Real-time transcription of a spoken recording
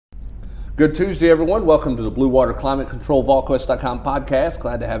Good Tuesday, everyone. Welcome to the Blue Water Climate Control VolQuest.com podcast.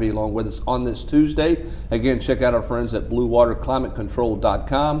 Glad to have you along with us on this Tuesday. Again, check out our friends at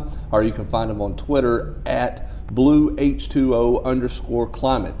BlueWaterClimateControl.com, or you can find them on Twitter at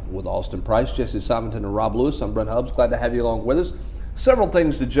BlueH2O_climate. With Austin Price, Jesse Simonton, and Rob Lewis, I'm Brent Hubbs. Glad to have you along with us. Several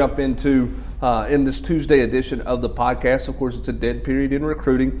things to jump into in this Tuesday edition of the podcast. Of course, it's a dead period in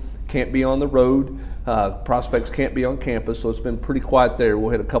recruiting. Can't be on the road. Prospects can't be on campus, so it's been pretty quiet there.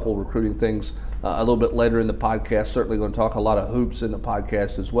 We'll hit a couple of recruiting things a little bit later in the podcast. Certainly going to talk a lot of hoops in the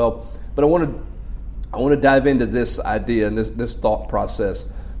podcast as well. But I want to dive into this idea and this thought process.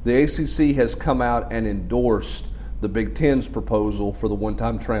 The ACC has come out and endorsed the Big Ten's proposal for the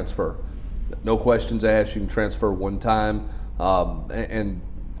one-time transfer. No questions asked. You can transfer one time, and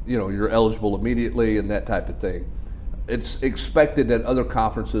you know you're eligible immediately and that type of thing. It's expected that other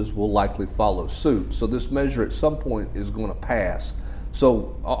conferences will likely follow suit. So this measure at some point is going to pass.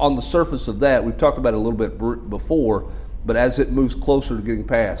 So on the surface of that, we've talked about it a little bit before, but as it moves closer to getting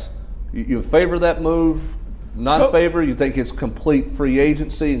passed, you favor that move, not favor? You think it's complete free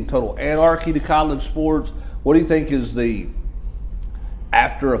agency and total anarchy to college sports? What do you think is the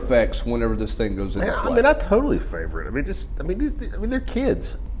after effects whenever this thing goes into play? I mean, I totally favor it. I mean, they're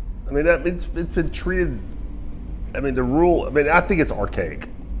kids. I mean, it's been treated. I mean, the rule. I mean, I think it's archaic,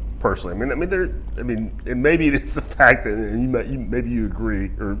 personally. And maybe it's the fact that maybe you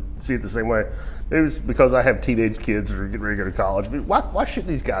agree or see it the same way. Maybe it's because I have teenage kids that are getting ready to go to college. I mean, why shouldn't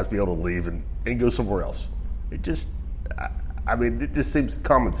these guys be able to leave and go somewhere else? It just seems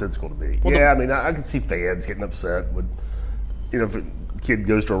commonsensical to me. Well, I can see fans getting upset when, if a kid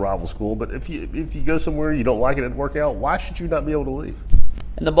goes to a rival school. But if you go somewhere you don't like it and work out, why should you not be able to leave?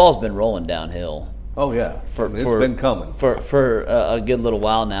 And the ball's been rolling downhill. Oh, yeah. It's been coming. For a good little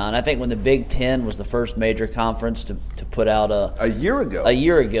while now. And I think when the Big Ten was the first major conference to put out a year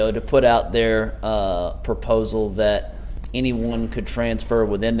ago to put out their proposal that anyone could transfer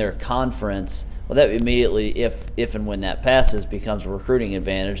within their conference, well, that immediately, if and when that passes, becomes a recruiting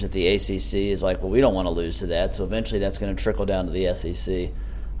advantage that the ACC is like, well, we don't want to lose to that. So eventually that's going to trickle down to the SEC.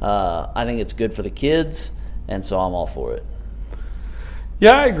 I think it's good for the kids, and so I'm all for it.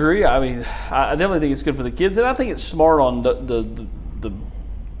 Yeah, I agree. I mean, I definitely think it's good for the kids, and I think it's smart on the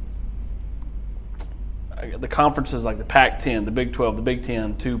conferences like the Pac-10, the Big 12, the Big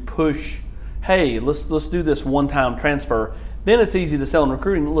 10 to push. Hey, let's do this one-time transfer. Then it's easy to sell in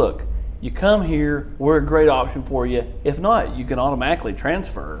recruiting. Look, you come here, we're a great option for you. If not, you can automatically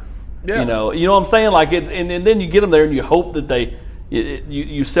transfer. Yeah. You know what I'm saying? Like it, and then you get them there, and you hope that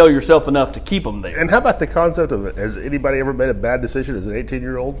you sell yourself enough to keep them there. And how about the concept of, has anybody ever made a bad decision as an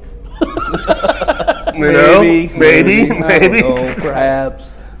 18-year-old? Maybe. I don't know,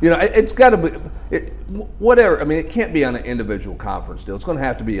 perhaps. It's got to be whatever. I mean, it can't be on an individual conference deal. It's going to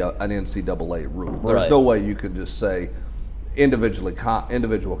have to be an NCAA rule. There's no way you can just say individual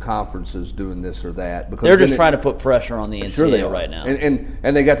conferences doing this or that, because they're just trying to put pressure on the NCAA right now.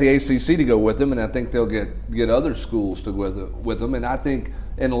 And they got the ACC to go with them, and I think they'll get other schools to go with them. And I think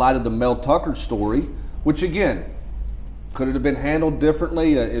in light of the Mel Tucker story, which again could it have been handled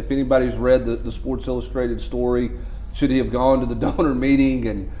differently? If anybody's read the Sports Illustrated story, should he have gone to the donor meeting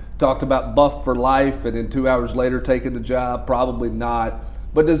and talked about Buff for life, and then 2 hours later taken the job? Probably not.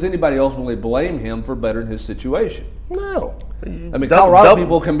 But does anybody ultimately blame him for bettering his situation? No. I mean, Colorado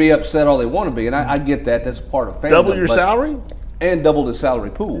people can be upset all they want to be, and I get that. That's part of fandom. Double your salary? And double the salary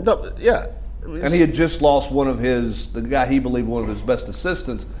pool. Yeah. And he had just lost the guy he believed one of his best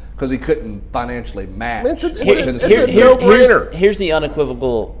assistants, because he couldn't financially match. Here's the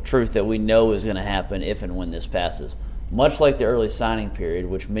unequivocal truth that we know is going to happen if and when this passes. Much like the early signing period,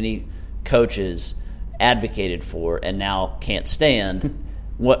 which many coaches advocated for and now can't stand,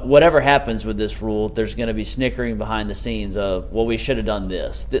 whatever happens with this rule, there's going to be snickering behind the scenes of, well, we should have done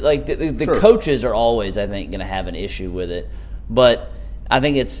this. The coaches are always, I think, going to have an issue with it. But I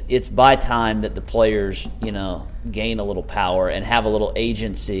think it's by time that the players, gain a little power and have a little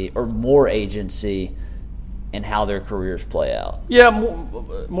agency or more agency in how their careers play out. Yeah,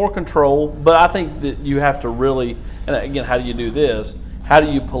 more control. But I think that you have to really, and again, how do you do this? How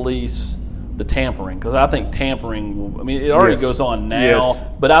do you police the tampering? Because I think tampering, it already goes on now. Yes.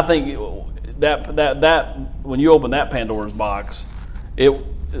 But I think that when you open that Pandora's box,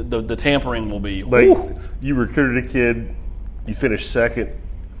 the tampering will be. Like, you recruited a kid, you finish second,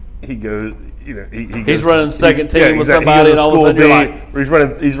 he goes. He's running second team with somebody, and all of a sudden you're like,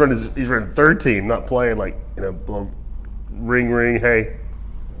 he's running third team, not playing ring. Hey,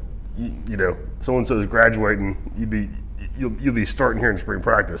 so and so is graduating. You'll be starting here in spring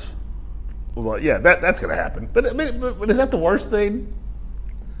practice. Well, yeah, that's going to happen. But is that the worst thing?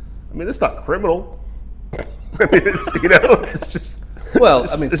 mean, it's not criminal. I mean, it's, it's just. Well,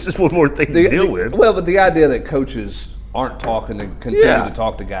 it's just one more thing to deal with. Well, but the idea that coaches aren't talking and continue to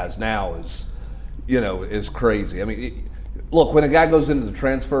talk to guys now is, is crazy. I mean, look, when a guy goes into the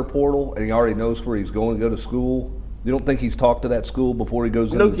transfer portal and he already knows where he's going to go to school, you don't think he's talked to that school before he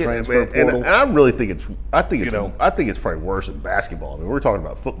goes into the transfer portal? And I really think I think it's probably worse than basketball. I mean, we're talking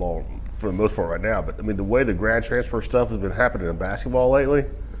about football for the most part right now, but I mean, the way the grad transfer stuff has been happening in basketball lately,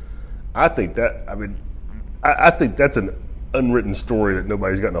 I think that's an unwritten story that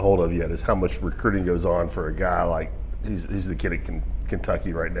nobody's gotten a hold of yet, is how much recruiting goes on for a guy like who's the kid at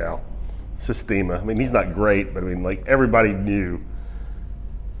Kentucky right now, Sistema. I mean, he's not great, but I mean, like, everybody knew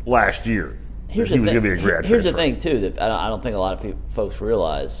last year that he was going to be a grad transfer. Here's the thing, too, that I don't think a lot of folks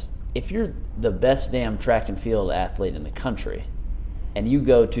realize. If you're the best damn track and field athlete in the country and you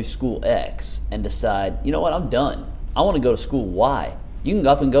go to school X and decide, you know what, I'm done. I want to go to school Y. You can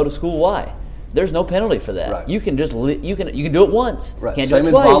go up and go to school Y. There's no penalty for that. Right. You can just you can do it once. Right. Can't same do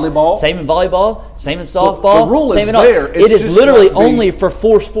it twice. Same in volleyball. Same in softball. So the rule same is there. It is literally only for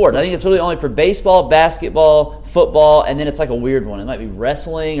 4 sports. I think it's really only for baseball, basketball, football, and then it's like a weird one. It might be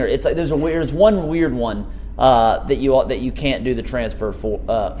wrestling, or it's like there's one weird one that you can't do the transfer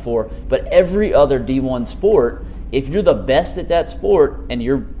for. But every other D1 sport, if you're the best at that sport and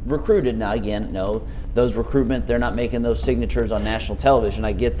you're recruited, now again, no, those recruitment, they're not making those signatures on national television.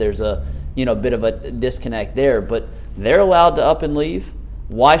 I get there's a bit of a disconnect there, but they're allowed to up and leave.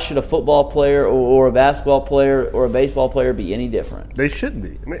 Why should a football player or a basketball player or a baseball player be any different? They shouldn't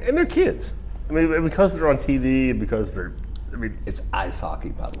be. I mean, and they're kids. I mean, because they're on TV and because they're. I mean, it's ice hockey,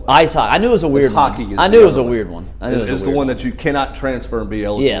 by the way. Ice hockey. I knew it was a weird one. Hockey. I knew it was a weird one. It's the one that you cannot transfer and be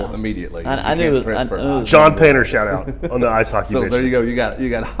eligible immediately. I knew it was. Sean Painter, shout out on the ice hockey. So there you go. You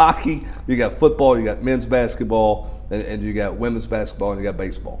got hockey, you got football, you got men's basketball, and you got women's basketball, and you got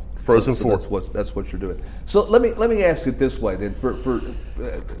baseball. Frozen Four. That's what you're doing. So let me ask it this way then.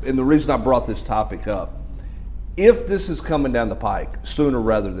 And the reason I brought this topic up, if this is coming down the pike sooner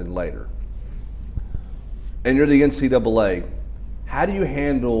rather than later, and you're the NCAA, how do you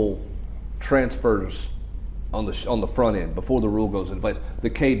handle transfers on the front end before the rule goes into place?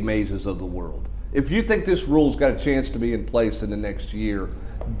 The Cade Mazes of the world. If you think this rule's got a chance to be in place in the next year,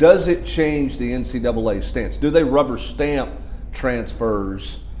 does it change the NCAA stance? Do they rubber stamp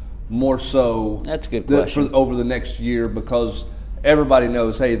transfers more so? That's a good question. Over the next year, because everybody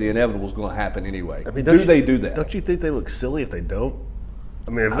knows, hey, the inevitable is going to happen anyway. I mean, do they do that? Don't you think they look silly if they don't? I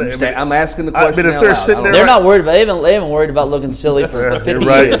mean, I'm asking the question. If they're sitting there, they're not worried about. They haven't worried about looking silly for 50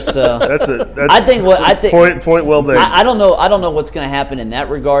 years. So that's point well made. I don't know what's going to happen in that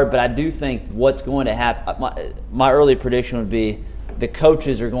regard, but I do think what's going to happen. My early prediction would be the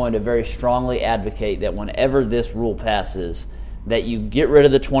coaches are going to very strongly advocate that whenever this rule passes, that you get rid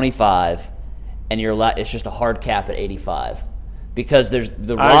of the 25, and it's just a hard cap at 85. Because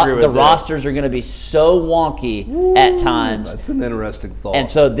the rosters are going to be so wonky at times. That's an interesting thought. And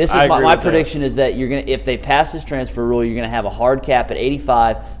so this is my prediction is that if they pass this transfer rule, you're going to have a hard cap at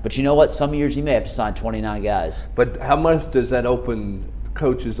 85. But you know what? Some years you may have to sign 29 guys. But how much does that open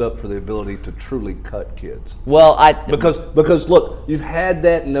coaches up for the ability to truly cut kids? Well, because look, you've had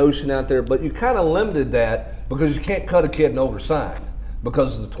that notion out there, but you kind of limited that because you can't cut a kid and oversign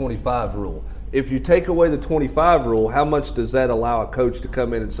because of the 25 rule. If you take away the 25 rule, how much does that allow a coach to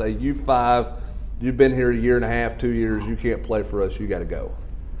come in and say, you 5, you've been here a year and a half, 2 years, you can't play for us, you got to go?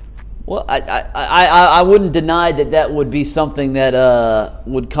 Well, I wouldn't deny that would be something that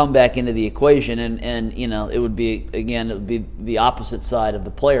would come back into the equation, and it would be the opposite side of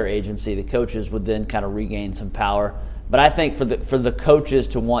the player agency. The coaches would then kind of regain some power. But I think for the coaches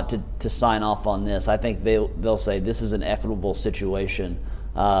to want to sign off on this, I think they'll say this is an equitable situation,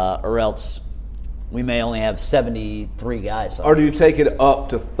 or else we may only have 73 guys. Or do you take it up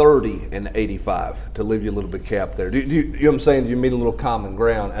to 30 and 85 to leave you a little bit capped there? You know what I'm saying? Do you meet a little common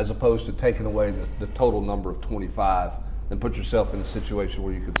ground as opposed to taking away the total number of 25 and put yourself in a situation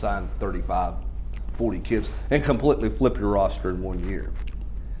where you could sign 35, 40 kids and completely flip your roster in 1 year?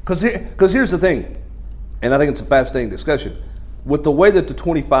 Because here's the thing, and I think it's a fascinating discussion. With the way that the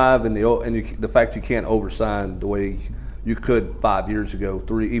 25 and the fact you can't oversign the way you could 5 years ago,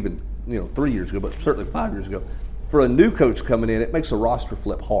 3 years ago, but certainly 5 years ago. For a new coach coming in, it makes the roster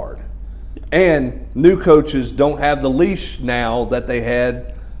flip hard. And new coaches don't have the leash now that they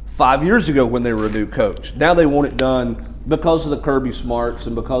had 5 years ago when they were a new coach. Now they want it done because of the Kirby Smarts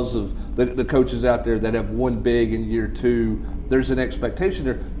and because of the coaches out there that have won big in year 2. There's an expectation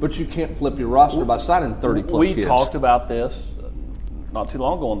there, but you can't flip your roster by signing 30-plus kids. We talked about this not too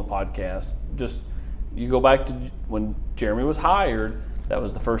long ago on the podcast. Just you go back to when Jeremy was hired, that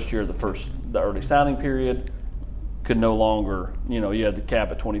was the first year of the early signing period, could no longer, you had the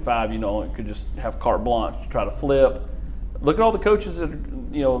cap at 25, could just have carte blanche to try to flip. Look at all the coaches that,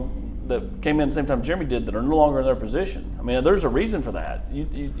 that came in at the same time Jeremy did that are no longer in their position. I mean, there's a reason for that.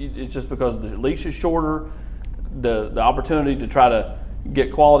 It's just because the leash is shorter, the opportunity to try to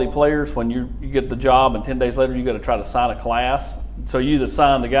get quality players when you get the job and 10 days later you got to try to sign a class. So you either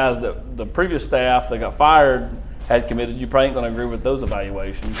sign the guys that the previous staff that got fired had committed. You probably ain't going to agree with those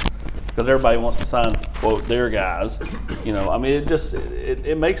evaluations because everybody wants to sign, quote, their guys. I mean,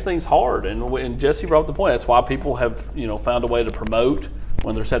 it makes things hard. And Jesse brought up the point. That's why people have, found a way to promote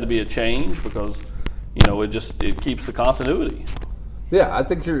when there's had to be a change because, it keeps the continuity. Yeah, I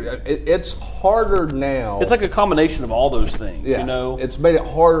think it's harder now. It's like a combination of all those things. Yeah, it's made it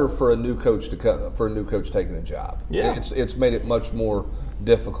harder for a new coach taking a job. Yeah, it's made it much more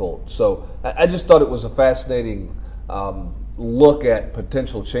difficult. So I just thought it was a fascinating look at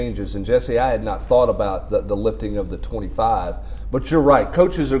potential changes. And Jesse, I had not thought about the lifting of the 25. But you're right.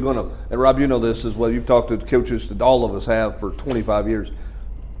 Coaches are going to, and Rob, you know this as well. You've talked to coaches that all of us have for 25 years.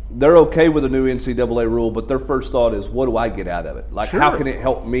 They're okay with the new NCAA rule, but their first thought is, what do I get out of it? Like, How can it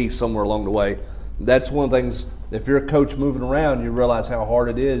help me somewhere along the way? That's one of the things, if you're a coach moving around, you realize how hard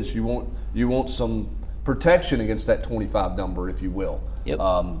it is. You want some protection against that 25 number, if you will. Yep.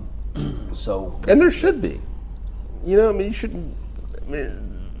 And there should be. You shouldn't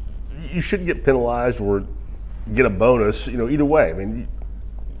get penalized or get a bonus, either way. I mean,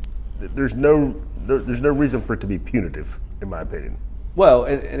 there's no reason for it to be punitive, in my opinion. Well,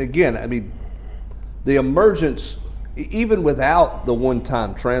 and again, I mean, the emergence, even without the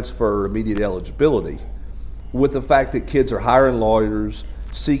one-time transfer or immediate eligibility, with the fact that kids are hiring lawyers,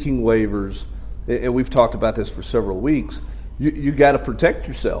 seeking waivers, and we've talked about this for several weeks, you got to protect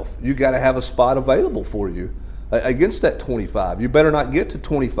yourself. You got to have a spot available for you against that 25. You better not get to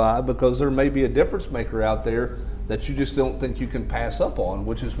 25 because there may be a difference maker out there that you just don't think you can pass up on,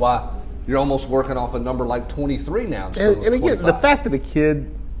 which is why you're almost working off a number like 23 now. And again, the fact that a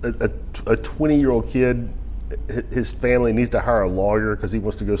kid, a 20-year-old kid, his family needs to hire a lawyer because he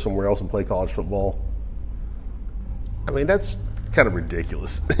wants to go somewhere else and play college football. I mean, that's kind of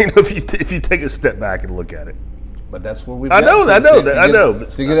ridiculous. If you take a step back and look at it. But that's where we've. I know.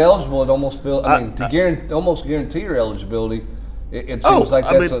 To get eligible, it almost feels. To almost guarantee your eligibility, it seems like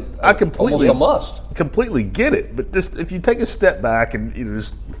that's almost a must. Completely get it, but just if you take a step back and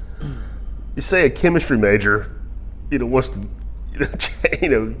you say a chemistry major, wants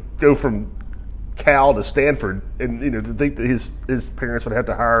to, go from Cal to Stanford, and to think that his parents would have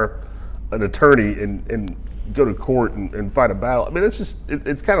to hire an attorney and go to court and fight a battle. I mean,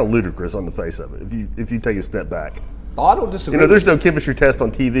 it's kind of ludicrous on the face of it if you take a step back. Oh, I don't disagree. There's no chemistry test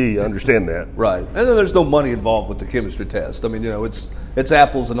on TV. I understand that. Right, and then there's no money involved with the chemistry test. I mean, it's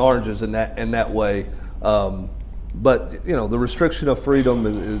apples and oranges in that way. But the restriction of freedom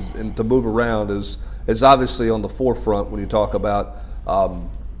and to move around is obviously on the forefront when you talk about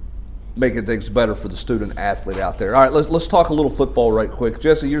making things better for the student athlete out there. All right, let's talk a little football right quick.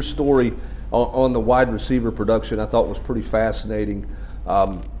 Jesse, your story on the wide receiver production I thought was pretty fascinating.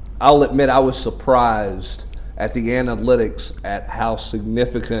 I'll admit I was surprised at the analytics at how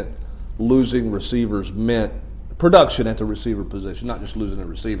significant losing receivers meant. Production at the receiver position, not just losing a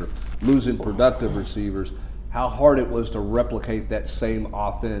receiver, losing productive receivers, how hard it was to replicate that same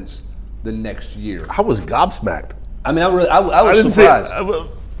offense the next year. I was gobsmacked. I mean, I was surprised.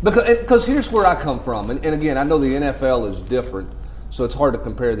 Because here's where I come from. And again, I know the NFL is different, so it's hard to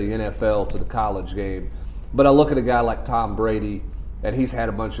compare the NFL to the college game. But I look at a guy like Tom Brady, and he's had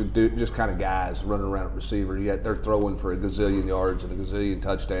a bunch of just kind of guys running around at receiver, yet they're throwing for a gazillion yards and a gazillion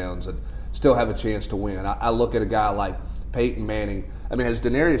touchdowns and still have a chance to win. I look at a guy like Peyton Manning. I mean, has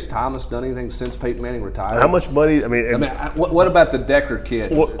Denarius Thomas done anything since Peyton Manning retired? How much money? What about the Decker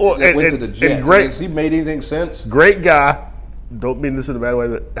kid that went to the Jets? Has he made anything since? Great guy. Don't mean this in a bad way,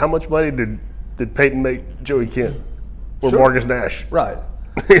 but how much money did Peyton make Joey Kent or Marcus Nash? Right.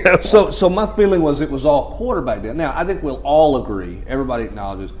 So my feeling was it was all quarterback then. Now, I think we'll all agree, everybody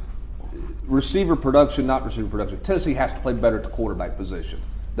acknowledges, receiver production, not receiver production. Tennessee has to play better at the quarterback position.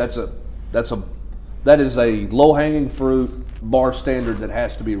 That is a low-hanging fruit bar standard that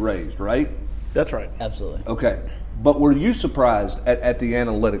has to be raised, right? That's right. Absolutely. Okay. But were you surprised at the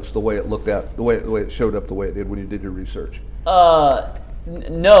analytics, the way it looked out, the way it showed up the way it did when you did your research? No.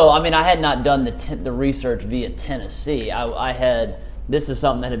 I mean, I had not done the research via Tennessee. This is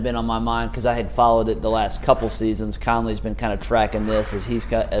something that had been on my mind because I had followed it the last couple seasons. Conley's been kind of tracking this as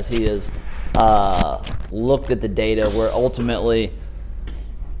he has looked at the data, where ultimately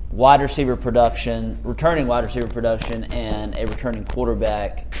wide receiver production, returning wide receiver production, and a returning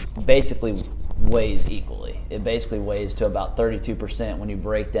quarterback basically weighs equally. It basically weighs to about 32% when you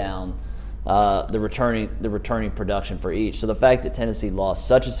break down the returning production for each. So the fact that Tennessee lost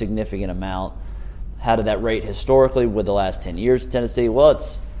such a significant amount, how did that rate historically with the last 10 years of Tennessee? Well,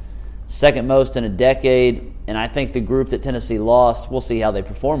 it's second most in a decade, and I think the group that Tennessee lost, we'll see how they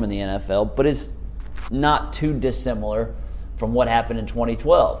perform in the NFL, but is not too dissimilar from what happened in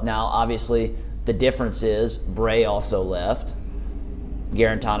 2012. Now, obviously, the difference is Bray also left.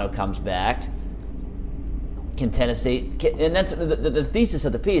 Garantano comes back. Can Tennessee, and that's the thesis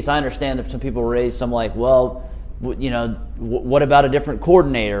of the piece. I understand that some people raise some like, well, what about a different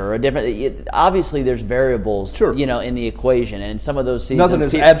coordinator or a different? Obviously, there's variables, sure, in the equation, and some of those seasons, nothing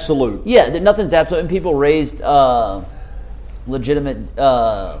is absolute. Yeah, nothing's absolute, and people raised legitimate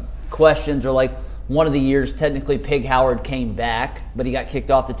questions, or like one of the years, technically Pig Howard came back, but he got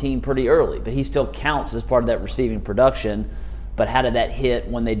kicked off the team pretty early, but he still counts as part of that receiving production. But how did that hit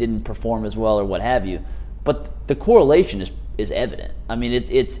when they didn't perform as well, or what have you? But the correlation is evident. I mean,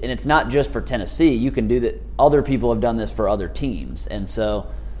 it's not just for Tennessee. You can do that. Other people have done this for other teams, and so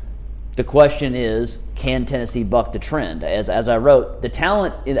the question is, can Tennessee buck the trend? As I wrote, the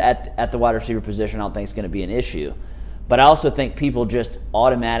talent at the wide receiver position I don't think is going to be an issue, but I also think people just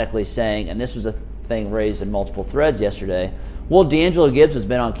automatically saying, and this was a thing raised in multiple threads yesterday, well, D'Angelo Gibbs has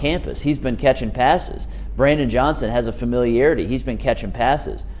been on campus. He's been catching passes. Brandon Johnson has a familiarity. He's been catching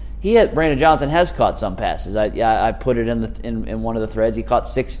passes. Brandon Johnson has caught some passes. I put it in one of the threads. He caught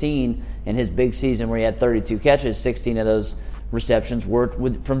 16 in his big season where he had 32 catches. 16 of those receptions were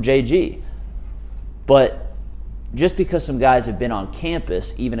from JG. But just because some guys have been on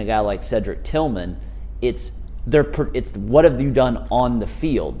campus, even a guy like Cedric Tillman, it's what have you done on the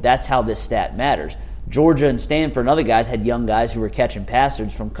field? That's how this stat matters. Georgia and Stanford and other guys had young guys who were catching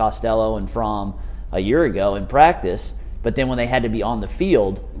passes from Costello and from a year ago in practice. But then when they had to be on the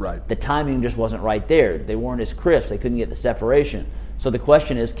field, right, the timing just wasn't right there. They weren't as crisp. They couldn't get the separation. So the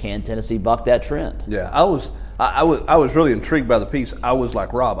question is, can Tennessee buck that trend? Yeah, I was really intrigued by the piece. I was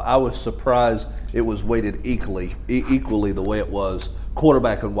like Rob. I was surprised it was weighted equally the way it was,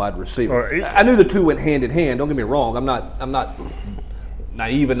 quarterback and wide receiver. I knew the two went hand in hand. Don't get me wrong. I'm not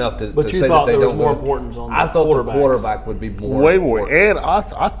naive enough to but say you thought that they there was don't more go. importance on the I thought the quarterback would be way more. important. And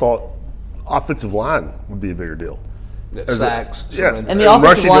I thought offensive line would be a bigger deal. Sacks, yeah, and the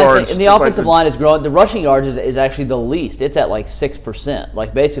offensive line is growing. The rushing yards is actually the least. It's at like 6%.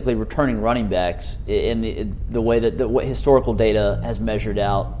 Like basically returning running backs in the way that the historical data has measured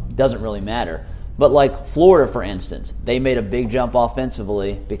out doesn't really matter. But like Florida, for instance, they made a big jump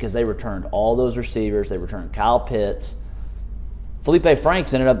offensively because they returned all those receivers. They returned Kyle Pitts. Felipe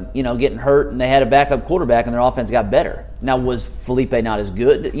Franks ended up, getting hurt, and they had a backup quarterback, and their offense got better. Now, was Felipe not as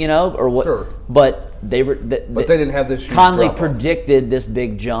good, or what? Sure. But they were. But they didn't have this huge Conley drop-off. predicted this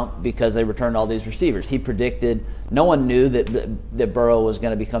big jump because they returned all these receivers. He predicted. No one knew that Burrow was going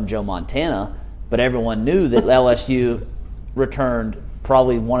to become Joe Montana, but everyone knew that LSU returned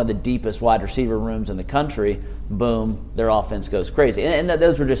probably one of the deepest wide receiver rooms in the country. Boom, their offense goes crazy. And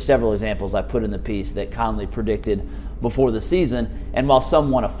those were just several examples I put in the piece that Conley predicted before the season. And while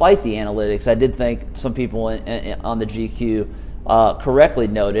some want to fight the analytics, I did think some people on the GQ correctly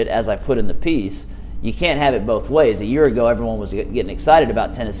noted, as I put in the piece, you can't have it both ways. A year ago, everyone was getting excited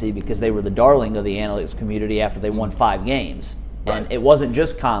about Tennessee because they were the darling of the analytics community after they won 5 games. Right. And it wasn't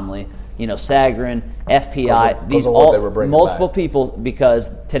just Conley. Sagarin, FPI, these multiple people, because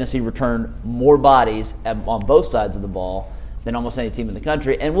Tennessee returned more bodies on both sides of the ball than almost any team in the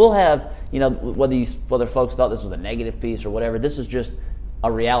country. And we'll have, whether folks thought this was a negative piece or whatever, this is just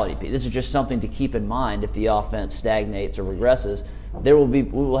a reality piece. This is just something to keep in mind if the offense stagnates or regresses. We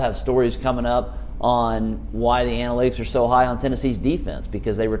will have stories coming up on why the analytics are so high on Tennessee's defense,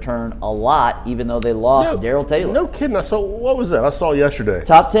 because they return a lot even though they lost Darrell Taylor. No kidding. What was that? I saw yesterday.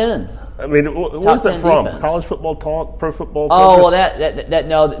 Top 10. I mean, what was that from? Defense. College Football Talk, Pro Football Focus? Oh,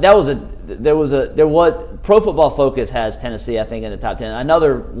 well, there was Pro Football Focus has Tennessee, I think, in the top 10.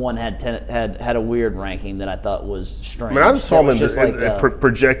 Another one had a weird ranking that I thought was strange. I mean, I just saw them in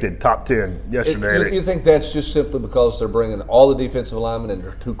projected top 10 yesterday. You think that's just simply because they're bringing all the defensive linemen and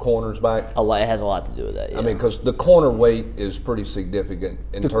their 2 corners back? It has a lot to do with that. Yeah. I mean, because the corner weight is pretty significant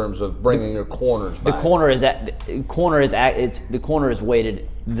in terms of bringing your corners back. The corner is weighted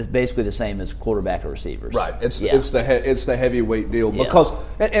basically the same as quarterback or receivers. Right. It's the heavyweight deal because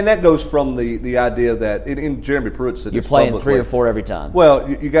and that goes from the idea that in Jeremy Pruitt said you're playing 3 or 4 every time. Well,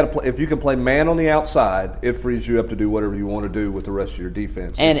 you got to play. If you can play man on the outside, it frees you up to do whatever you want to do with the rest of your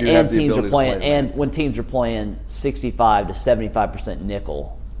defense. And teams are playing, and when teams are playing 65 to 75%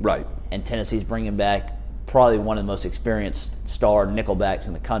 nickel, Right. And Tennessee's bringing back probably one of the most experienced star nickelbacks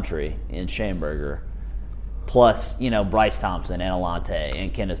in the country in Schamberger. Plus, Bryce Thompson and Alante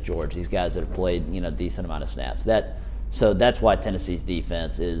and Kenneth George, these guys that have played, decent amount of snaps. So that's why Tennessee's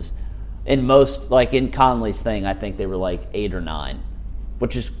defense is, in Conley's thing, I think they were like 8 or 9,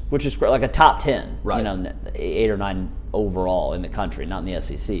 which is great, like a top 10, right. 8 or 9 overall in the country, not in the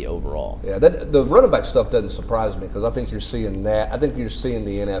SEC overall. Yeah, the running back stuff doesn't surprise me because I think you're seeing that. I think you're seeing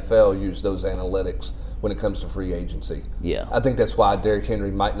the NFL use those analytics when it comes to free agency. Yeah. I think that's why Derrick Henry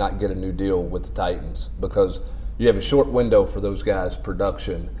might not get a new deal with the Titans, because you have a short window for those guys'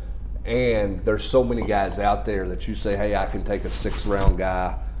 production, and there's so many guys out there that you say, hey, I can take a 6th-round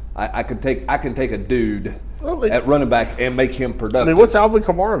guy. I can take a dude at running back and make him productive. I mean, what's Alvin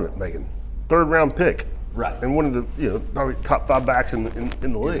Kamara making? 3rd-round pick. Right. And one of the probably top 5 backs in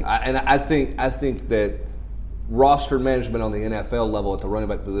the league. I think that roster management on the NFL level at the running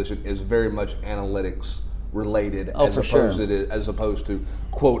back position is very much analytics related, as opposed to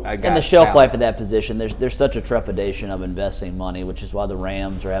quote I got. And the shelf life of that position, there's such a trepidation of investing money, which is why the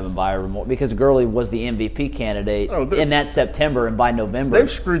Rams are having buyer remorse, because Gurley was the MVP candidate in that September, and by November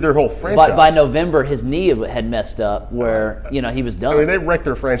they've screwed their whole franchise. By November, his knee had messed up, where he was done. I mean, they wrecked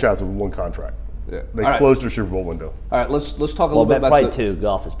their franchise with one contract. Yeah. They closed their Super Bowl window. All right, let's talk a little bit about probably 2.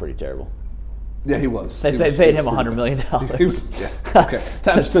 Goff is pretty terrible. Yeah, he was. They paid him $100 million. Okay,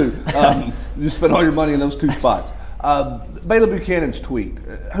 times 2. You spent all your money in those 2 spots. Baylor Buchanan's tweet.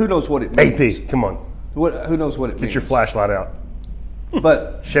 Who knows what it means? AP, come on. Who knows what it means? Get your flashlight out.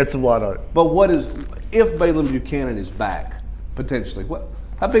 But shed some light on it. But if Baylor Buchanan is back potentially?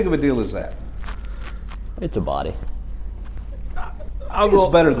 How big of a deal is that? It's a body.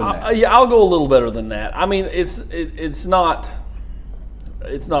 It's better than that. Yeah, I'll go a little better than that. I mean, it's not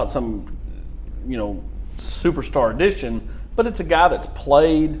some superstar addition, but it's a guy that's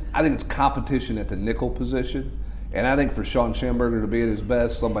played. I think it's competition at the nickel position, and I think for Sean Schamberger to be at his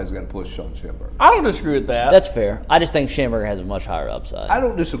best, somebody's got to push Sean Schamberger. I don't disagree with that. That's fair. I just think Schamberger has a much higher upside. I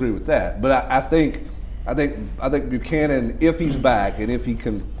don't disagree with that, but I think Buchanan, if he's back and if he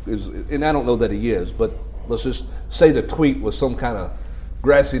and I don't know that he is, but let's just say the tweet was some kind of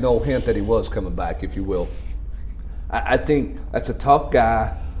grassy knoll hint that he was coming back, if you will. I think that's a tough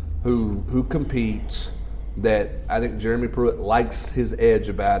guy who competes, that I think Jeremy Pruitt likes his edge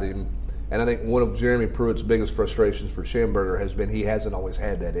about him. And I think one of Jeremy Pruitt's biggest frustrations for Schamberger has been he hasn't always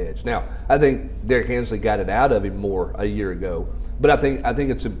had that edge. Now, I think Derrick Hensley got it out of him more a year ago. But I think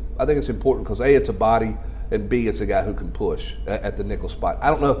it's important because A, it's a body, and B, it's a guy who can push at the nickel spot. I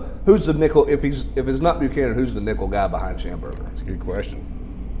don't know who's the nickel. If it's not Buchanan, who's the nickel guy behind Schamberger? That's a good question.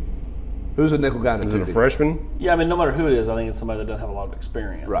 Who's the nickel guy in the 2D? Is it a freshman? Yeah, I mean, no matter who it is, I think it's somebody that doesn't have a lot of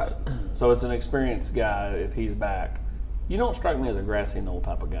experience. Right. So it's an experienced guy if he's back. You don't strike me as a grassy knoll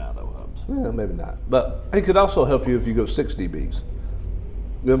type of guy, though, Hubs. Yeah, maybe not. But he could also help you if you go 6 DBs. You know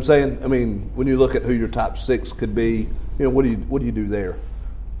what I'm saying? I mean, when you look at who your top 6 could be, what do you do there?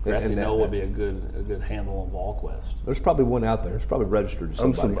 Grassy knoll would be a good handle on VolQuest. There's probably one out there. It's probably registered to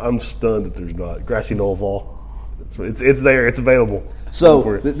somebody. I'm stunned that there's not. Grassy knoll Vol. It's there. It's available.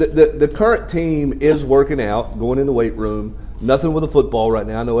 So the current team is working out, going in the weight room. Nothing with the football right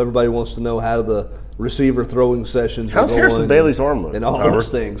now. I know everybody wants to know how the receiver throwing sessions How's are going. Harrison Bailey's arm look? And all those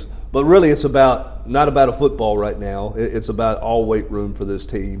things. But really, it's not about a football right now. It's about all weight room for this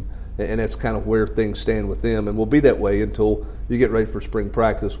team. And that's kind of where things stand with them. And will be that way until you get ready for spring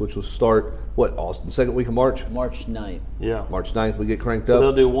practice, which will start, Austin, 2nd week of March? March 9th. Yeah. March 9th, we get cranked up. up. So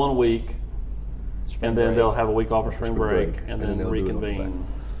they'll do 1 week, and then they'll have a week off for spring break, and then they'll reconvene.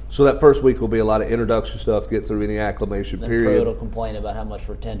 So that first week will be a lot of introduction stuff, get through any acclimation period. Pruitt will complain about how much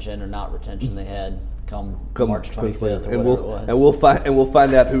retention or not retention they had come March 25th or whatever it was. And we'll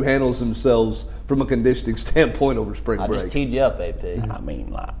find out who handles themselves from a conditioning standpoint over spring break. I just teed you up, AP. I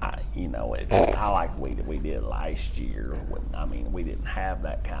mean, I like we did last year. We didn't have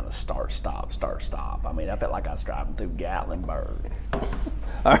that kind of start stop. I mean, I felt like I was driving through Gatlinburg.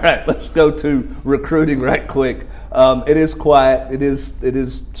 All right, let's go to recruiting right quick. It is quiet. It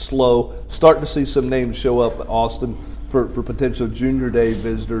is slow. Starting to see some names show up at Austin for potential Junior Day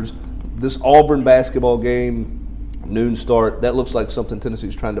visitors. This Auburn basketball game, noon start, that looks like something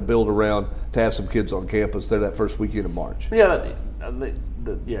Tennessee's trying to build around to have some kids on campus there that first weekend of March. Yeah,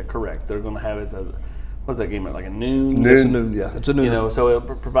 yeah, correct. They're going to have what's that game at, like a noon? It's a noon, yeah. It's a noon. So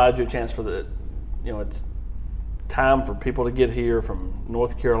it provides you a chance for it's time for people to get here from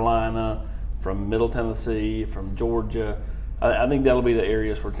North Carolina, from Middle Tennessee, from Georgia. I think that'll be the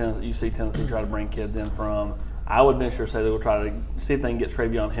areas where you see Tennessee try to bring kids in from. I would venture to say they'll try to see if they can get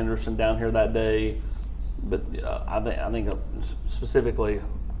TreVeyon Henderson down here that day. But I think specifically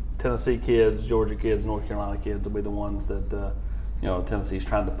Tennessee kids, Georgia kids, North Carolina kids will be the ones that Tennessee's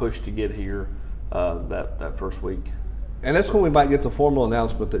trying to push to get here that first week. And that's when we might get the formal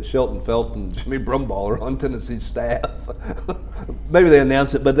announcement that Shelton Felt and Jimmy Brumbaugh are on Tennessee's staff. Maybe they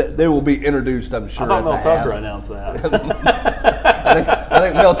announce it, but they will be introduced, I'm sure. I thought Mel Tucker announced that. I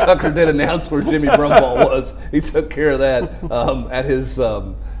think Mel Tucker did announce where Jimmy Brumbaugh was. He took care of that at his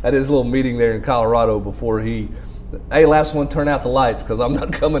little meeting there in Colorado before he. Hey, last one, turn out the lights because I'm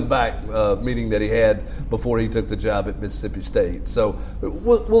not coming back. Meeting that he had before he took the job at Mississippi State. So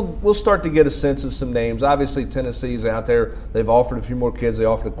we'll start to get a sense of some names. Obviously, Tennessee's out there. They've offered a few more kids. They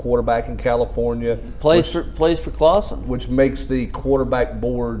offered a quarterback in California. Plays for Clawson, which makes the quarterback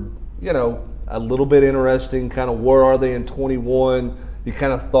board, a little bit interesting. Kind of where are they in 21? You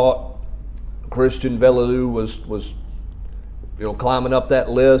kind of thought Christian Veloudou was climbing up that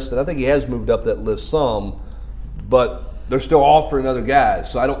list, and I think he has moved up that list some. But they're still offering other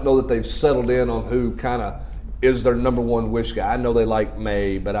guys, so I don't know that they've settled in on who kind of is their number one wish guy. I know they like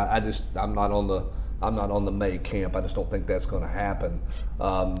May, but I'm not on the May camp. I just don't think that's going to happen.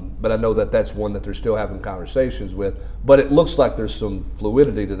 But I know that that's one that they're still having conversations with. But it looks like there's some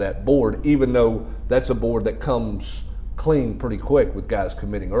fluidity to that board, even though that's a board that comes clean pretty quick with guys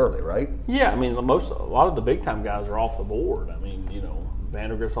committing early, right? Yeah, I mean a lot of the big time guys are off the board. I mean,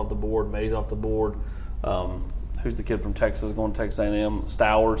 Vandergrift's off the board, May's off the board. Who's the kid from Texas going to Texas A&M?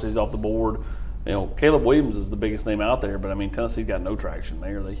 Stowers, he's off the board. Caleb Williams is the biggest name out there, but I mean Tennessee's got no traction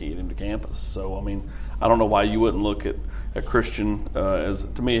there. They can't get him to campus. So I mean, I don't know why you wouldn't look at Christian as,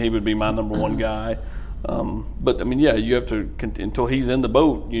 to me, he would be my number one guy. But I mean, yeah, you have to until he's in the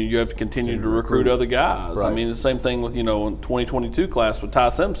boat. You have to continue to recruit other guys. Right. I mean, the same thing with in 2022 class with Ty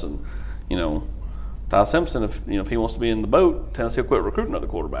Simpson. Ty Simpson, if he wants to be in the boat, Tennessee will quit recruiting other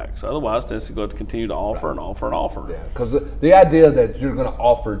quarterbacks. Otherwise, Tennessee will have to continue to offer and offer and offer. Yeah, because the idea that you're going to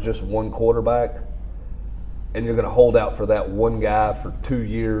offer just one quarterback and you're going to hold out for that one guy for 2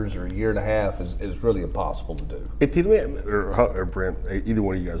 years or a year and a half is really impossible to do. If or Brent, either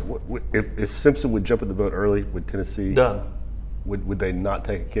one of you guys, if Simpson would jump in the boat early, would Tennessee done? Would they not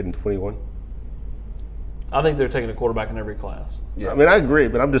take a kid in 21? I think they're taking a quarterback in every class. Yeah. I mean, I agree,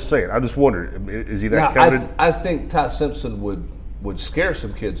 but I'm just saying. I just wondered, is he that counted? I think Ty Simpson would scare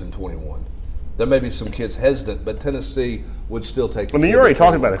some kids in 21. There may be some kids hesitant, but Tennessee would still take. I mean, you're already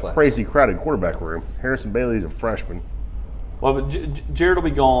talking about a crazy crowded quarterback room. Harrison Bailey's a freshman. Well, but Jared will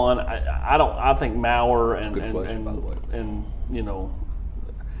be gone. I think Maurer and good question, by the way. And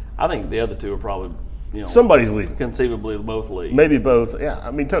I think the other two are probably. Somebody's leaving. Conceivably, both leave. Maybe both. Yeah,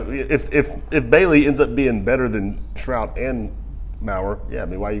 I mean, if Bailey ends up being better than Trout and Maurer, yeah, I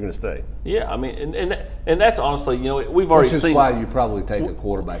mean, why are you going to stay? Yeah, I mean, and that's honestly, we've already seen. Which is why you probably take a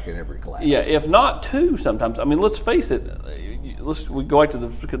quarterback in every class. Yeah, if not two, sometimes. I mean, let's face it. We go back to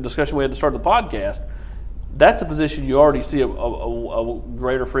the discussion we had to start the podcast. That's a position you already see a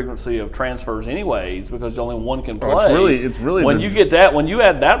greater frequency of transfers, anyways, because only one can play. It's really when you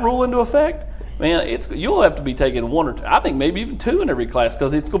add that rule into effect. Man, you'll have to be taking one or two. I think maybe even two in every class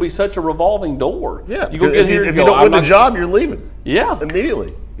because it's going to be such a revolving door. Yeah, if you don't win the job, you're leaving. Yeah,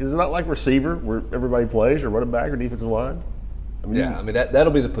 immediately. It's not like receiver where everybody plays or running back or defensive line. I mean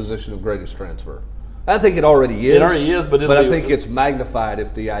that'll be the position of greatest transfer. I think it already is. It already is, but I think it's magnified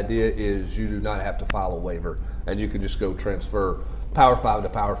if the idea is you do not have to file a waiver and you can just go transfer Power 5 to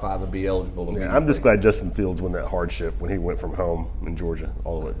Power 5 and be eligible. Yeah, I'm just glad Justin Fields won that hardship when he went from home in Georgia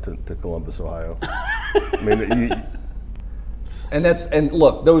all the way to Columbus, Ohio. I mean, and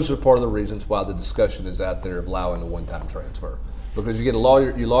look, those are part of the reasons why the discussion is out there of allowing a one-time transfer. Because you get a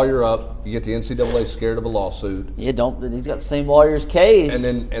lawyer, you lawyer up, you get the NCAA scared of a lawsuit. Yeah, he's got the same lawyer as Cade. And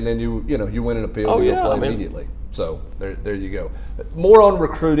then you win an appeal, you play immediately. So there you go. More on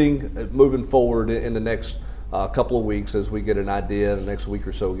recruiting moving forward in the next couple of weeks as we get an idea. The next week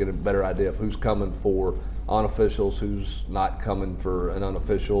or so, we get a better idea of who's coming for unofficials, who's not coming for an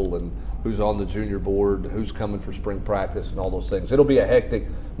unofficial, and who's on the junior board, who's coming for spring practice, and all those things. It'll be a hectic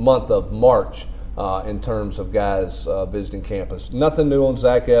month of March in terms of guys visiting campus. Nothing new on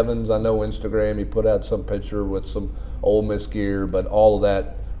Zach Evans. I know Instagram, he put out some picture with some Ole Miss gear, but all of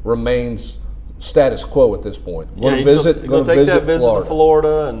that remains status quo at this point. Going to visit to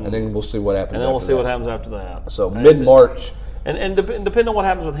Florida, and then we'll see what happens. And then we'll see what happens after that. So mid-March, and depending on what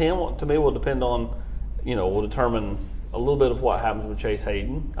happens with him, to me, will depend on, will determine a little bit of what happens with Chase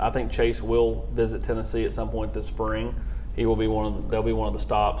Hayden. I think Chase will visit Tennessee at some point this spring. He will be they'll be one of the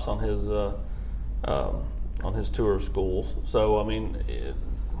stops on his tour of schools. So I mean,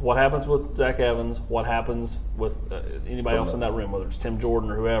 what happens with Zach Evans? What happens with anybody else in that room, whether it's Tim Jordan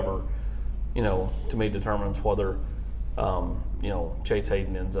or whoever? To me, determines whether Chase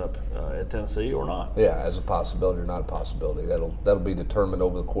Hayden ends up at Tennessee or not. Yeah, as a possibility or not a possibility. That'll be determined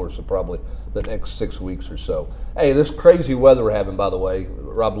over the course of probably the next 6 weeks or so. Hey, this crazy weather we're having, by the way,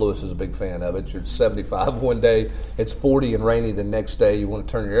 Rob Lewis is a big fan of it. It's 75 one day, it's 40 and rainy the next day. You want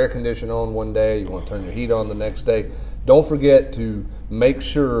to turn your air conditioner on one day, you want to turn your heat on the next day. Don't forget to make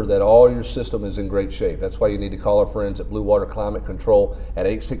sure that all your system is in great shape. That's why you need to call our friends at Blue Water Climate Control at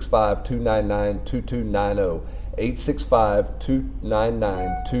 865-299-2290.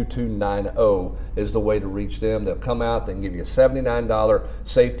 865-299-2290 is the way to reach them. They'll come out, they can give you a $79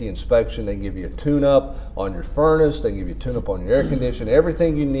 safety inspection, they can give you a tune-up on your furnace, they can give you a tune-up on your air conditioner,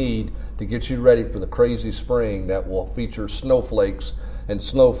 everything you need to get you ready for the crazy spring that will feature snowflakes and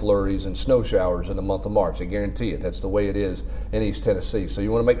snow flurries and snow showers in the month of March. I guarantee it. That's the way it is in East Tennessee. So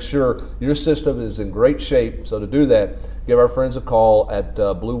you want to make sure your system is in great shape. So to do that, give our friends a call at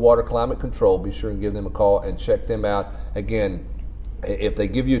Blue Water Climate Control. Be sure and give them a call and check them out. Again, if they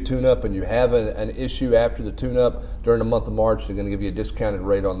give you a tune-up and you have an issue after the tune-up during the month of March, they're going to give you a discounted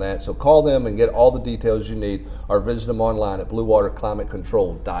rate on that. So call them and get all the details you need or visit them online at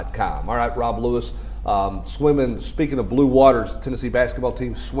bluewaterclimatecontrol.com. All right, Rob Lewis. Swimming, speaking of blue waters, the Tennessee basketball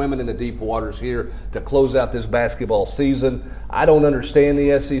team swimming in the deep waters here to close out this basketball season. I don't understand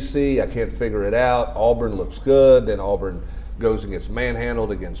the SEC. I can't figure it out. Auburn looks good. Then Auburn goes and gets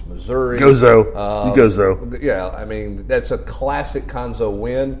manhandled against Missouri. Gozo. You Gozo. Yeah, I mean, that's a classic Conzo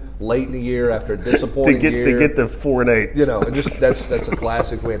win late in the year after a disappointing year. To get the 4-8. That's a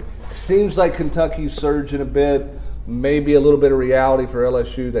classic win. Seems like Kentucky's surging a bit. Maybe a little bit of reality for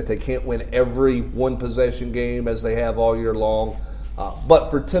LSU that they can't win every one-possession game as they have all year long. But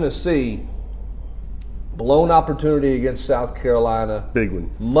for Tennessee, blown opportunity against South Carolina. Big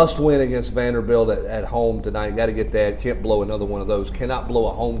one. Must win against Vanderbilt at home tonight. Got to get that. Can't blow another one of those. Cannot blow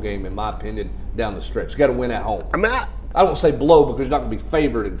a home game, in my opinion, down the stretch. Got to win at home. I mean, I don't say blow because you're not going to be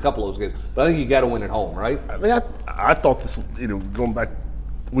favored in a couple of those games, but I think you got to win at home, right? I mean, I thought this, going back,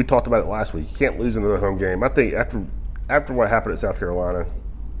 we talked about it last week. You can't lose another home game. I think after what happened at South Carolina,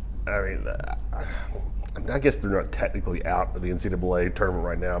 I guess they're not technically out of the NCAA tournament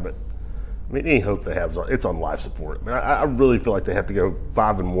right now, but I mean, any hope they have, it's on life support. I mean, I really feel like they have to go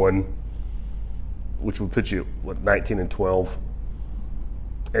 5-1, which would put you at 19-12,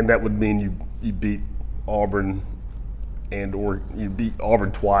 and that would mean you beat Auburn or you beat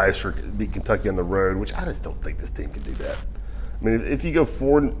Auburn twice or beat Kentucky on the road, which I just don't think this team can do that. I mean, if you go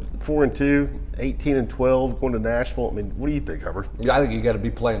 4-2, 18-12, going to Nashville, I mean, what do you think, Hubbard? I think you got to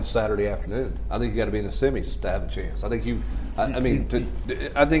be playing Saturday afternoon. I think you got to be in the semis to have a chance. I think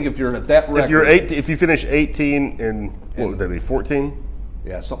I think if you're at that record, if you finish 18 and what would that be, 14?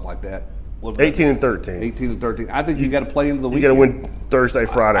 Yeah, something like that. 18-13. 18-13. I think you got to play into the weekend. You got to win Thursday,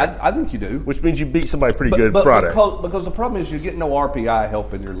 Friday. I think you do. Which means you beat somebody pretty good Friday. Because the problem is you get no RPI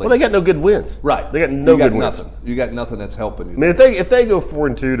help in your league. Well, they got no good wins. Right. They got no good nothing. wins. You got nothing that's helping you. I mean, if they go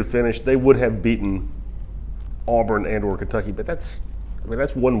 4-2 to finish, they would have beaten Auburn and or Kentucky. But that's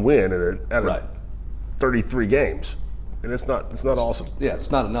one win out of 33 games. And it's not awesome. Yeah,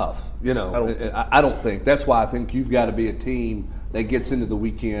 it's not enough. I don't think. That's why I think you've got to be a team that gets into the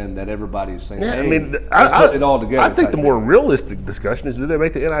weekend that everybody's saying, yeah, hey, I mean, putting it all together. I think the more realistic discussion is, do they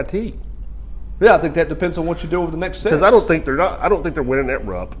make the NIT? Yeah, I think that depends on what you do over the next 6. Because I don't think they're winning at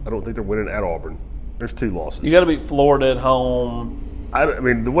Rupp. I don't think they're winning at Auburn. There's 2 losses. You got to beat Florida at home. I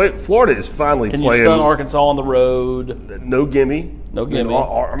mean, the way Florida is finally playing. Can you stun Arkansas on the road? No gimme. No gimme.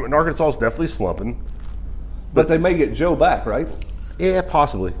 I mean, Arkansas is definitely slumping. But they may get Joe back, right? Yeah,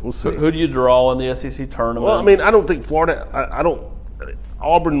 possibly. We'll see. Who do you draw in the SEC tournament? Well, I mean, I don't think Florida.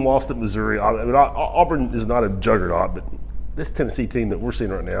 Auburn lost at Missouri. I mean, Auburn is not a juggernaut, but this Tennessee team that we're seeing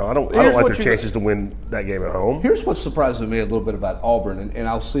right now, I don't like their chances to win that game at home. Here's what surprises me a little bit about Auburn, and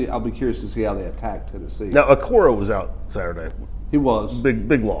I'll be curious to see how they attack Tennessee. Now, Okoro was out Saturday. He was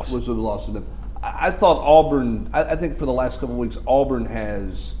big loss. Was a loss to them. I thought Auburn. I think for the last couple of weeks, Auburn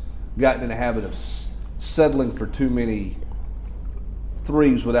has gotten in the habit of settling for too many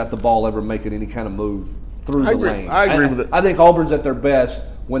threes without the ball ever making any kind of move through the lane. I agree with it. I think Auburn's at their best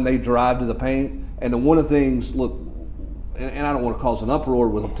when they drive to the paint. And one of the things, look, and I don't want to cause an uproar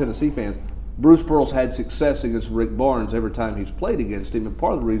with Tennessee fans, Bruce Pearl's had success against Rick Barnes every time he's played against him. And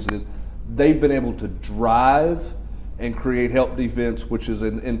part of the reason is they've been able to drive and create help defense, which is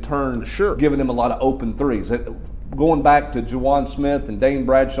in turn giving them a lot of open threes. Going back to Juwan Smith and Dane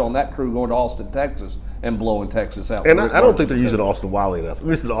Bradshaw and that crew going to Austin, Texas, and blowing Texas out. And I don't think they're using Austin Wiley enough. I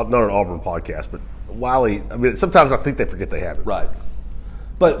mean, this is not an Auburn podcast, but Wiley, I mean, sometimes I think they forget they have it. Right.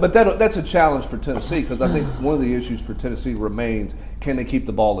 But that's a challenge for Tennessee because I think one of the issues for Tennessee remains, can they keep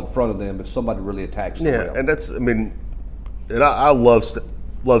the ball in front of them if somebody really attacks them? Yeah, and that's, I mean, and I love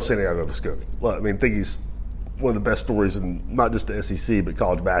Santiago Vescovi. I mean, I think he's one of the best stories in not just the SEC but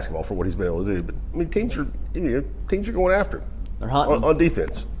college basketball for what he's been able to do. But I mean, teams are going after him. They're hunting on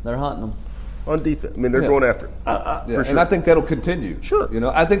defense. They're hunting them On defense. I mean, they're going after it. For sure. And I think that'll continue. Sure.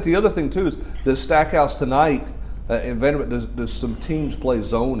 I think the other thing, too, is the Stackhouse tonight in Vanderbilt, does some teams play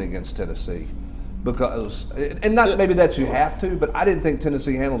zone against Tennessee? Because, and not maybe that you have to, but I didn't think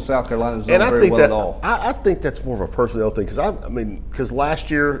Tennessee handled South Carolina's zone very well at all. I think that's more of a personnel thing because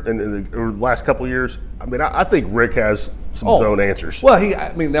last year or last couple of years, I think Rick has some zone answers. Well,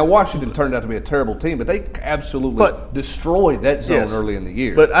 now Washington turned out to be a terrible team, but they absolutely destroyed that zone early in the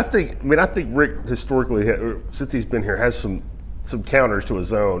year. But I think Rick historically, since he's been here, has some counters to a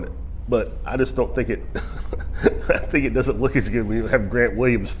zone. But I just don't think it. I think it doesn't look as good when you have Grant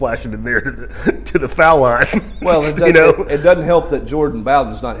Williams flashing in there to the foul line. Well, it doesn't help that Jordan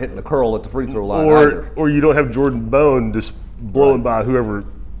Bowden's not hitting the curl at the free throw line either. Or you don't have Jordan Bone just blowing by whoever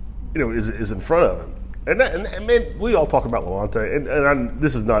is in front of him. And man, we all talk about Lamonte, and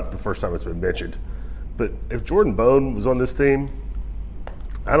this is not the first time it's been mentioned. But if Jordan Bone was on this team,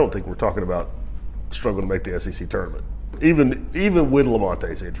 I don't think we're talking about struggling to make the SEC tournament, even with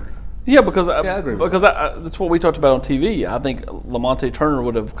Lamonte's injury. Yeah, because I agree with because that's what we talked about on TV. I think Lamonte Turner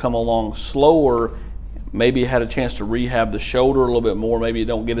would have come along slower, maybe had a chance to rehab the shoulder a little bit more. Maybe you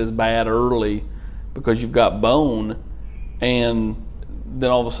don't get as bad early because you've got Bone, and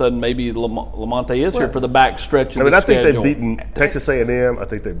then all of a sudden maybe Lamonte is here for the back stretch of the schedule. I think they've beaten Texas A&M. I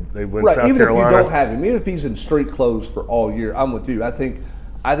think they win South even Carolina. If you don't have him, even if he's in street clothes for all year, I'm with you. I think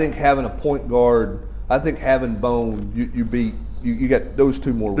having a point guard, I think having Bone, you got those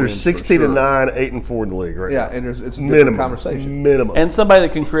two more wins. There's 16-9, 8-4 in the league, right? Yeah, and it's a different conversation. Minimum. And somebody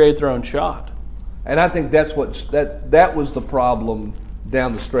that can create their own shot. And I think that was the problem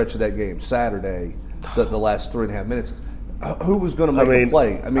down the stretch of that game Saturday, the last 3.5 minutes. Who was going to make a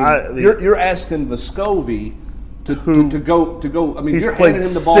play? You're asking Vescovi to go. I mean, he's you're played handing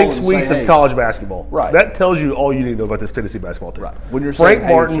him the ball 6 weeks of college basketball. Right. That tells you all you need to know about this Tennessee basketball team. Right. When you're Frank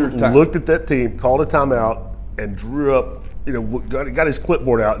saying, Martin looked at that team, called a timeout, and drew up. Got his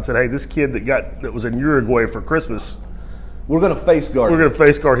clipboard out and said, "Hey, this kid that was in Uruguay for Christmas, we're going to face guard. We're going to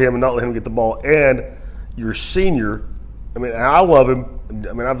face guard him and not let him get the ball." And your senior, I love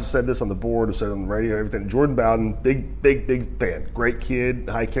him. I've said this on the board, I've said it on the radio, everything. Jordan Bowden, big fan, great kid,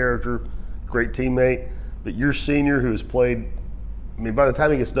 high character, great teammate. But your senior, who has played, by the time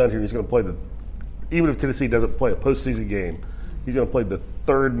he gets done here, he's going to play even if Tennessee doesn't play a postseason game, he's going to play the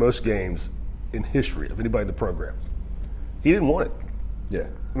 3rd most games in history of anybody in the program. He didn't want it. Yeah.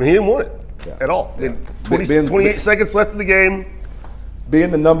 He didn't want it at all. Yeah. 28 seconds left in the game.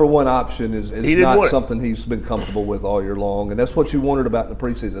 Being the number one option is not something he's been comfortable with all year long, and that's what you wondered about in the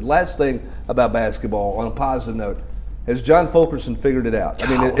preseason. Last thing about basketball, on a positive note, has John Fulkerson figured it out?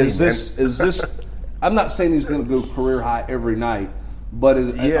 Is this? I'm not saying he's going to go career high every night, but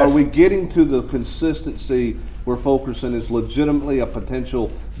are we getting to the consistency where Fulkerson is legitimately a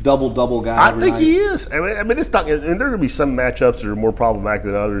potential double guy? I think he is. It's not. There are going to be some matchups that are more problematic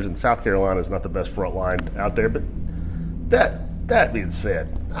than others, and South Carolina is not the best front line out there. But that being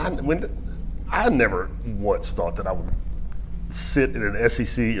said, I never once thought that I would sit in an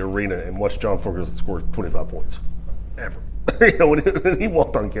SEC arena and watch John Fulkerson score 25 points ever. When he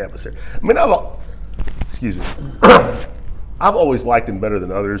walked on campus here. Excuse me. I've always liked him better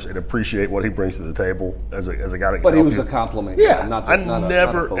than others and appreciate what he brings to the table as a guy that. But he was a compliment. Yeah, I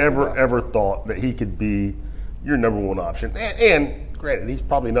never thought that he could be your number one option. And granted, he's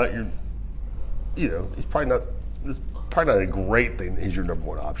probably not your. He's probably not. It's probably not a great thing that he's your number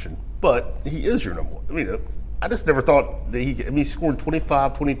one option, but he is your number one. I just never thought that he scored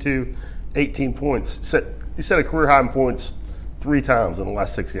 25, 22, 18 points. He set a career high in points 3 times in the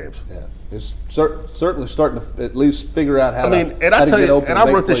last 6 games. Yeah. It's certainly starting to at least figure out how to get open. And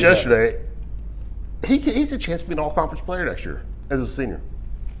I wrote this yesterday. He's a chance to be an all-conference player next year as a senior.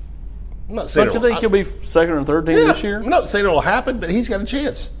 I'm not saying. Don't you think he'll be 2nd or 3rd team this year? I'm not saying it'll happen, but he's got a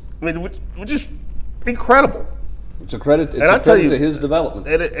chance. Which is incredible. It's a credit. It's a credit to his development.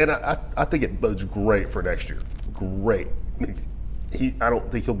 And I think it bodes great for next year. Great. I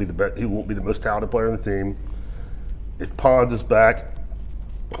don't think he'll be the best. He won't be the most talented player on the team. If Pons is back.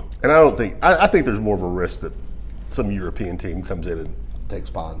 And I think there's more of a risk that some European team comes in and takes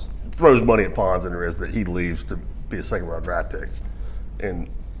Pons, throws money at Pons, than there is that he leaves to be a 2nd-round draft pick. And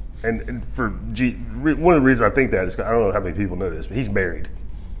for one of the reasons I think that is, I don't know how many people know this, but he's married.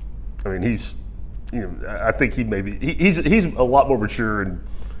 I think he maybe he's a lot more mature and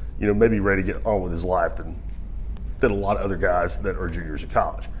maybe ready to get on with his life than a lot of other guys that are juniors in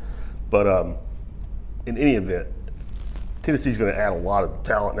college. But in any event, Tennessee's going to add a lot of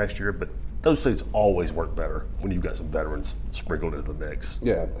talent next year, but those things always work better when you've got some veterans sprinkled into the mix.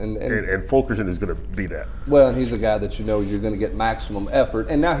 Yeah, and Fulkerson is going to be that. Well, and he's a guy that you're going to get maximum effort,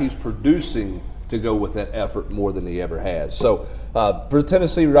 and now he's producing to go with that effort more than he ever has. So for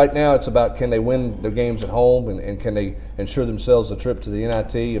Tennessee right now, it's about can they win their games at home and can they ensure themselves a trip to the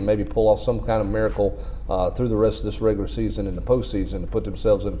NIT and maybe pull off some kind of miracle through the rest of this regular season and the postseason to put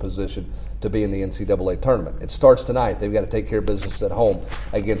themselves in a position to be in the NCAA tournament. It starts tonight. They've got to take care of business at home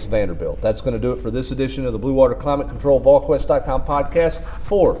against Vanderbilt. That's going to do it for this edition of the Blue Water Climate Control VolQuest.com podcast.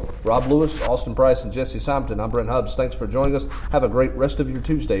 For Rob Lewis, Austin Price, and Jesse Simonton, I'm Brent Hubbs. Thanks for joining us. Have a great rest of your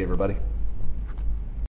Tuesday, everybody.